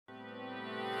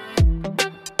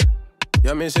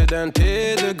Jag minns ju den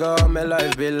tid du gav mig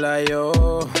life billar, yo.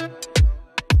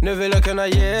 Nu vill jag kunna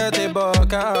ge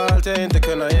tillbaka allt jag inte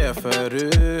kunnat ge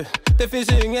förut. Det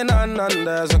finns ju ingen annan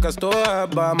där som kan stå här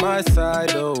by my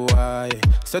side, oh why.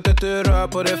 Sättet du rör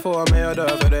på det får mig att dö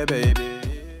för dig, baby.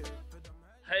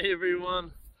 Hey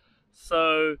everyone!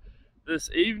 So this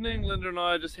evening Linda and I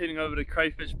are just heading over to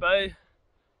Crayfish Bay.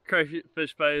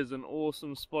 Crayfish Bay is an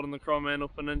awesome spot on the Coromandel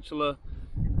Peninsula.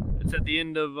 It's at the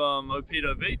end of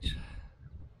Opedo Beach.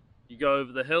 You go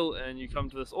over the hill and you come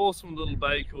to this awesome little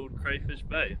bay called Crayfish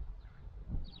Bay.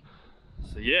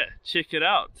 So yeah, check it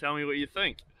out. Tell me what you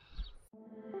think.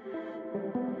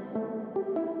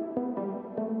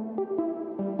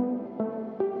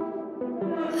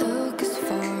 Look as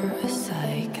far as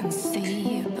I can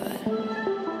see, but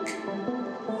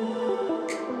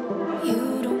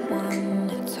you don't want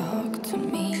to talk to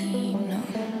me, no.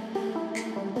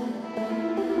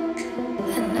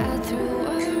 And not through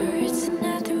words,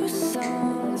 not through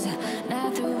songs,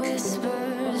 not through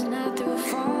whispers, not through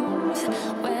phones.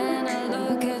 When I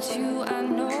look at you, I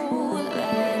know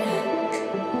that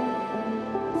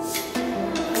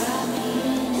got me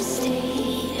in a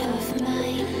state of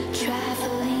mind,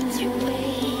 traveling through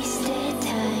wasted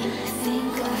time.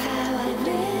 Think of how I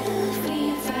will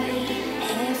rewrite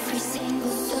every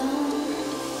single song.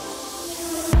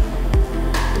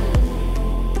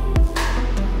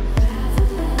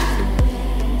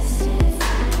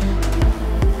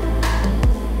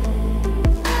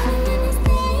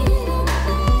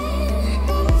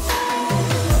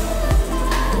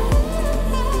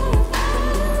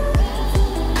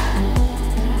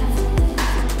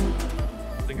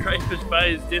 Crayfish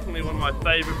Bay is definitely one of my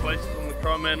favourite places on the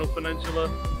Coromandel Peninsula.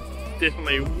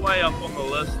 Definitely way up on the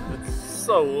list. It's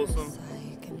so awesome.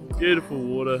 Beautiful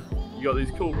water. You got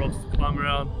these cool rocks to climb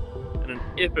around and an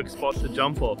epic spot to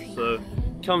jump off. So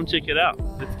come check it out.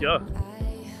 Let's go.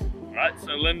 Alright,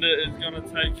 so Linda is going to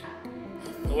take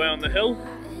the way on the hill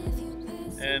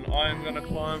and I am going to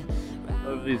climb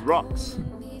over these rocks.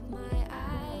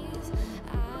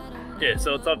 Yeah,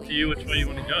 so it's up to you which way you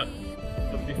want to go.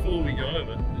 But before we go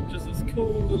over, there's just this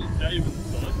cool little cave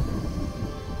inside.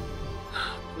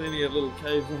 Plenty of little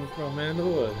caves on the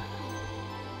Coromandel.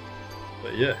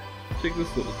 But yeah, check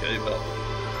this little cave out.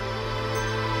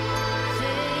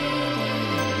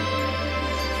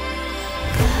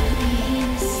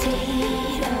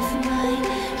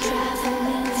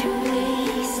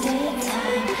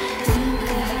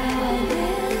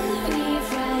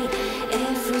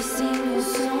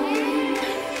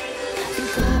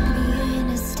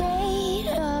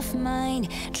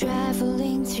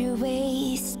 Traveling through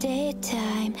wasted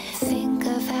time. Think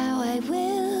of how I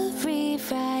will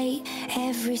rewrite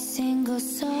every single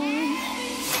song.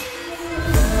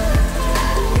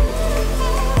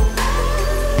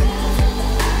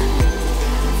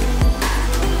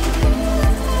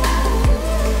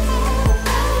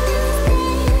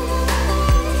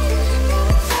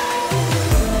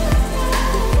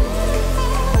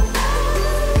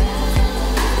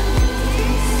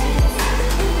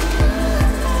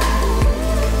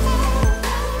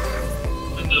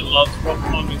 Loves rock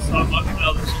climbing so much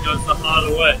now that she goes the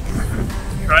harder way.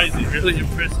 It's crazy, really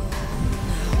impressive.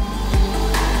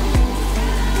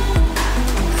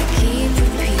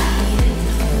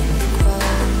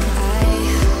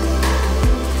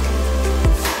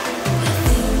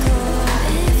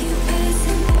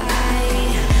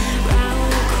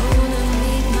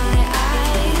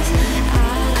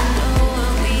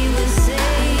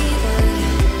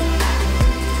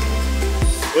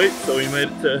 Sweet, so we made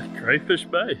it to Crayfish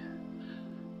Bay.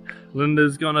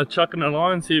 Linda's gonna chuck in a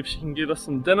line, see if she can get us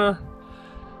some dinner.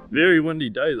 Very windy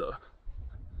day though.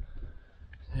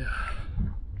 Yeah.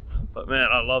 But man,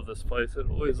 I love this place. It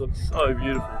always looks so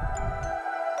beautiful.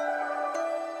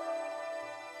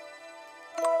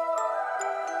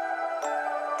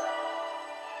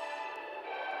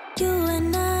 You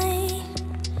and I,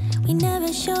 we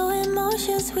never show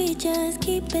emotions, we just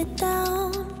keep it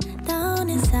down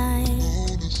inside.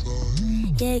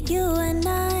 Yeah, you and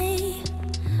I,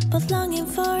 both longing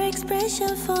for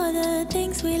expression for the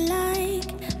things we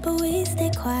like, but we stay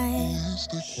quiet.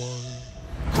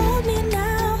 Hold me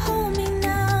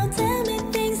now, tell me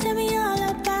things, tell me all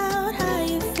about how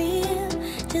you feel.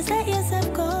 Just let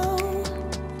yourself go.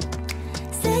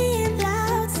 Say it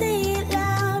loud,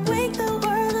 wake the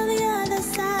world on the other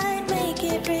side, make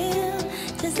it real.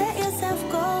 Just let yourself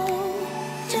go,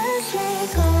 just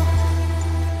let go.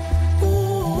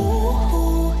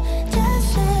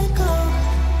 Just let go.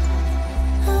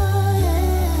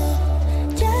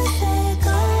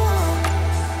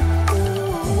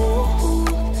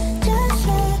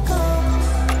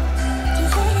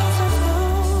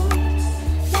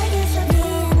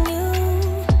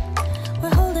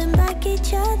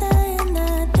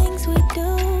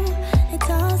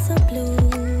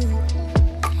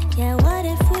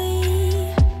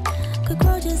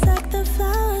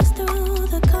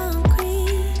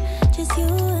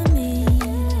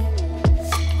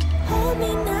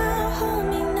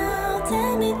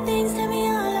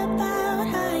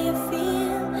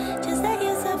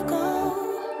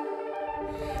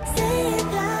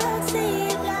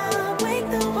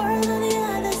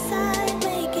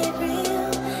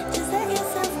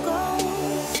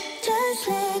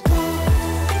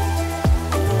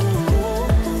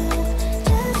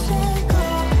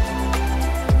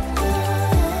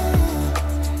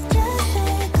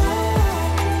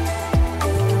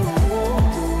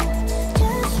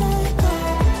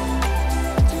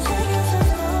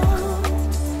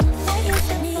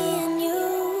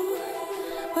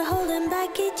 We're holding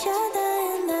back each other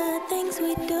in the things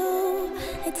we do.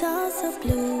 It's all so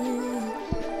blue.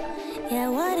 Yeah,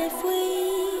 what if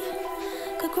we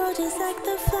could grow just like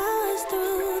the flowers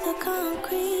through the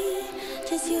concrete?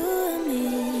 Just you and me.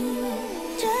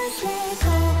 Just let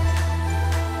go.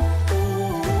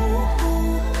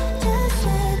 Just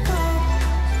let go.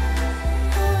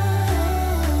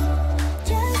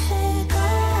 Just let go.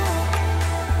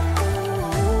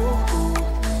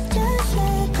 Just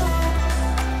let go.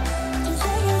 Just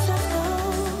let yourself go.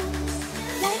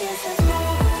 Let yourself go.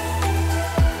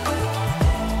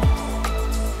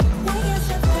 Let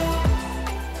yourself go.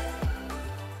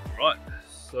 Right,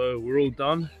 so we're all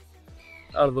done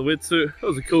out of the wetsuit. That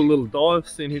was a cool little dive,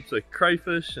 seen heaps of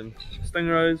crayfish and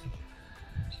stingrays.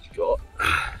 Got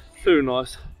 2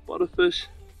 nice butterfish.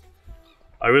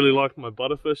 I really like my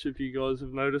butterfish, if you guys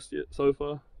have noticed yet so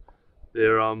far.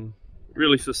 They're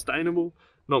really sustainable.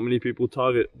 Not many people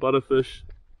target butterfish.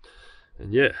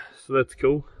 And yeah, so that's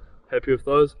cool. Happy with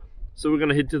those. So we're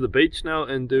gonna head to the beach now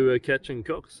and do a catch and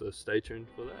cook, so stay tuned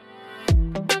for that.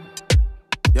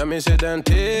 Jag minns ju den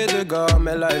tid du gav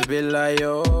mig life billar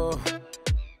yo.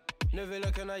 Nu vill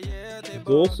jag kunna ge It's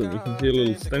awesome, you can see a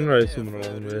little stingray swimming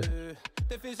along there.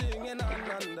 Det finns ingen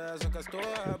annan där som kan stå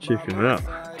här Check him out.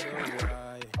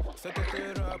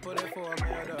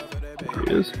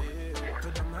 He is.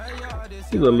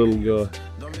 He's a little guy.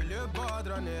 De vill ju bara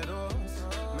dra ner oss,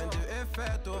 men du är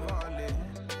fett och vanlig.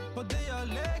 Och det jag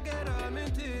lägger är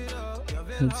min tid. Jag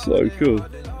vill It's so cool.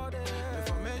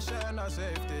 du får mig känna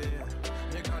safety.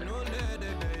 Jag kan nog leda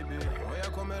dig baby, och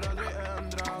jag kommer aldrig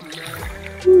ändra mig.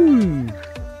 Woo.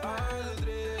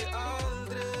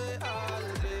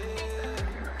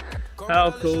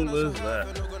 How cool is that?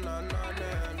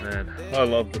 Man, I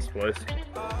love this place.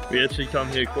 We actually come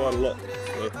here quite a lot,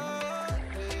 so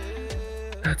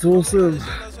that's awesome.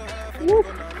 Woo.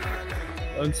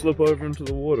 Don't slip over into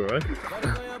the water, eh?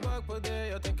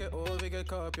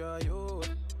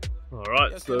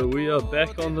 Alright, so we are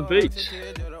back on the beach.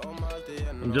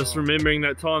 I'm just remembering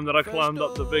that time that I climbed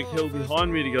up the big hill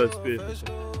behind me to go spearfishing.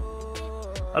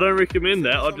 I don't recommend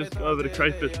that, I'll just go over to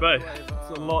Crayfish Bay. It's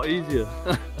a lot easier.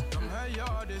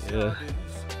 Yeah,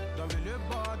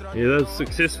 that's a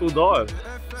successful dive.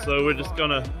 So we're just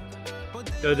gonna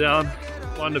go down,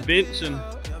 find a bench and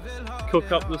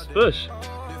cook up this fish.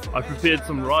 I prepared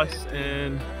some rice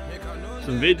and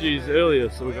some veggies earlier,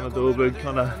 so we're gonna do a big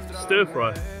kind of stir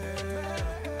fry.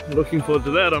 Looking forward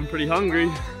to that. I'm pretty hungry.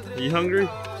 Are you hungry?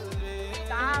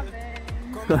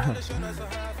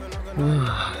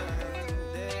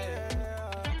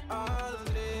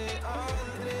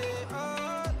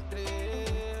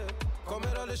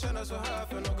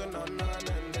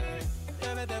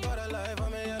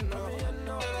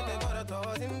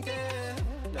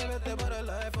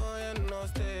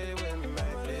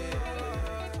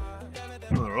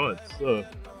 Alright, so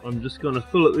I'm just gonna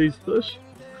fillet these fish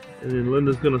and then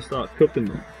Linda's gonna start cooking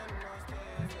them.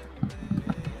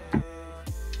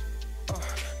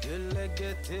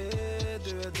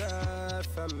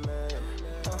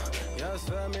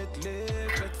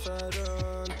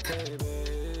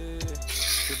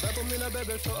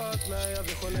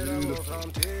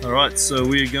 Alright, so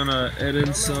we're gonna add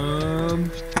in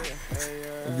some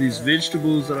of these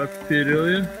vegetables that I prepared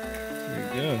earlier. There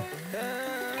we go.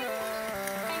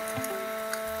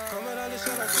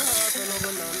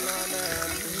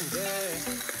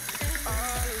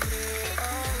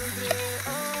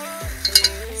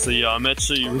 So yeah, I'm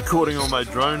actually recording on my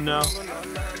drone now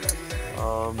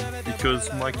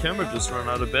because my camera just ran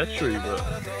out of battery, but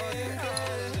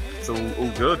it's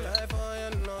all good.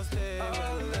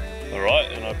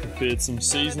 Alright, and I prepared some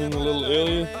seasoning a little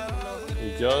earlier. There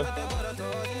you go.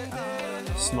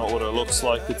 It's not what it looks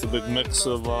like. It's a big mix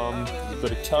of a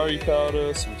bit of curry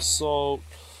powder, some salt,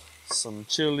 some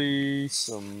chili,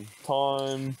 some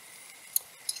thyme,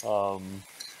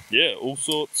 yeah, all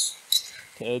sorts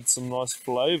to add some nice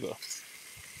flavour.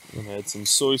 I'm gonna add some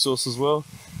soy sauce as well,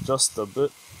 just a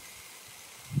bit.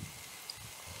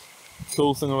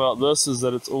 Cool thing about this is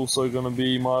that it's also going to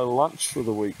be my lunch for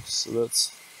the week, so that's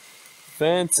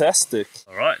fantastic.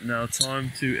 Alright, now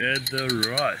time to add the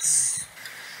rice.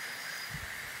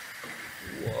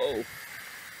 Whoa.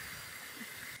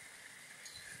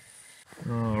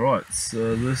 Alright,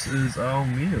 so this is our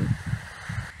meal.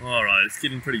 Alright, it's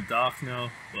getting pretty dark now,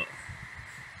 but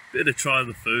better try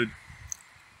the food.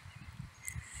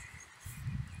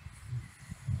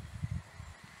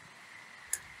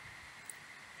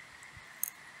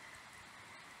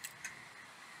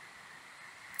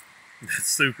 It's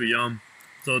super yum.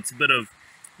 So it's a bit of,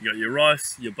 you got your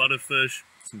rice, your butterfish,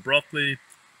 some broccoli,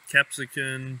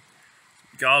 capsicum,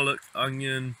 garlic,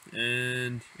 onion,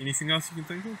 and anything else you can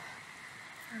think of?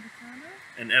 Avocado.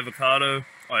 And avocado.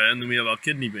 Oh yeah, and then we have our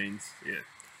kidney beans. Yeah,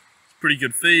 it's pretty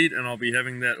good feed, and I'll be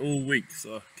having that all week,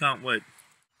 so can't wait.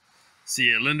 So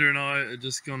yeah, Linda and I are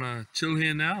just gonna chill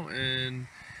here now and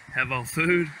have our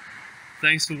food.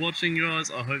 Thanks for watching,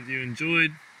 guys. I hope you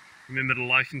enjoyed. Remember to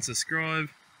like and subscribe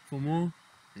for more.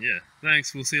 Yeah,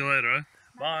 thanks. We'll see you later. Eh?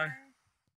 Bye.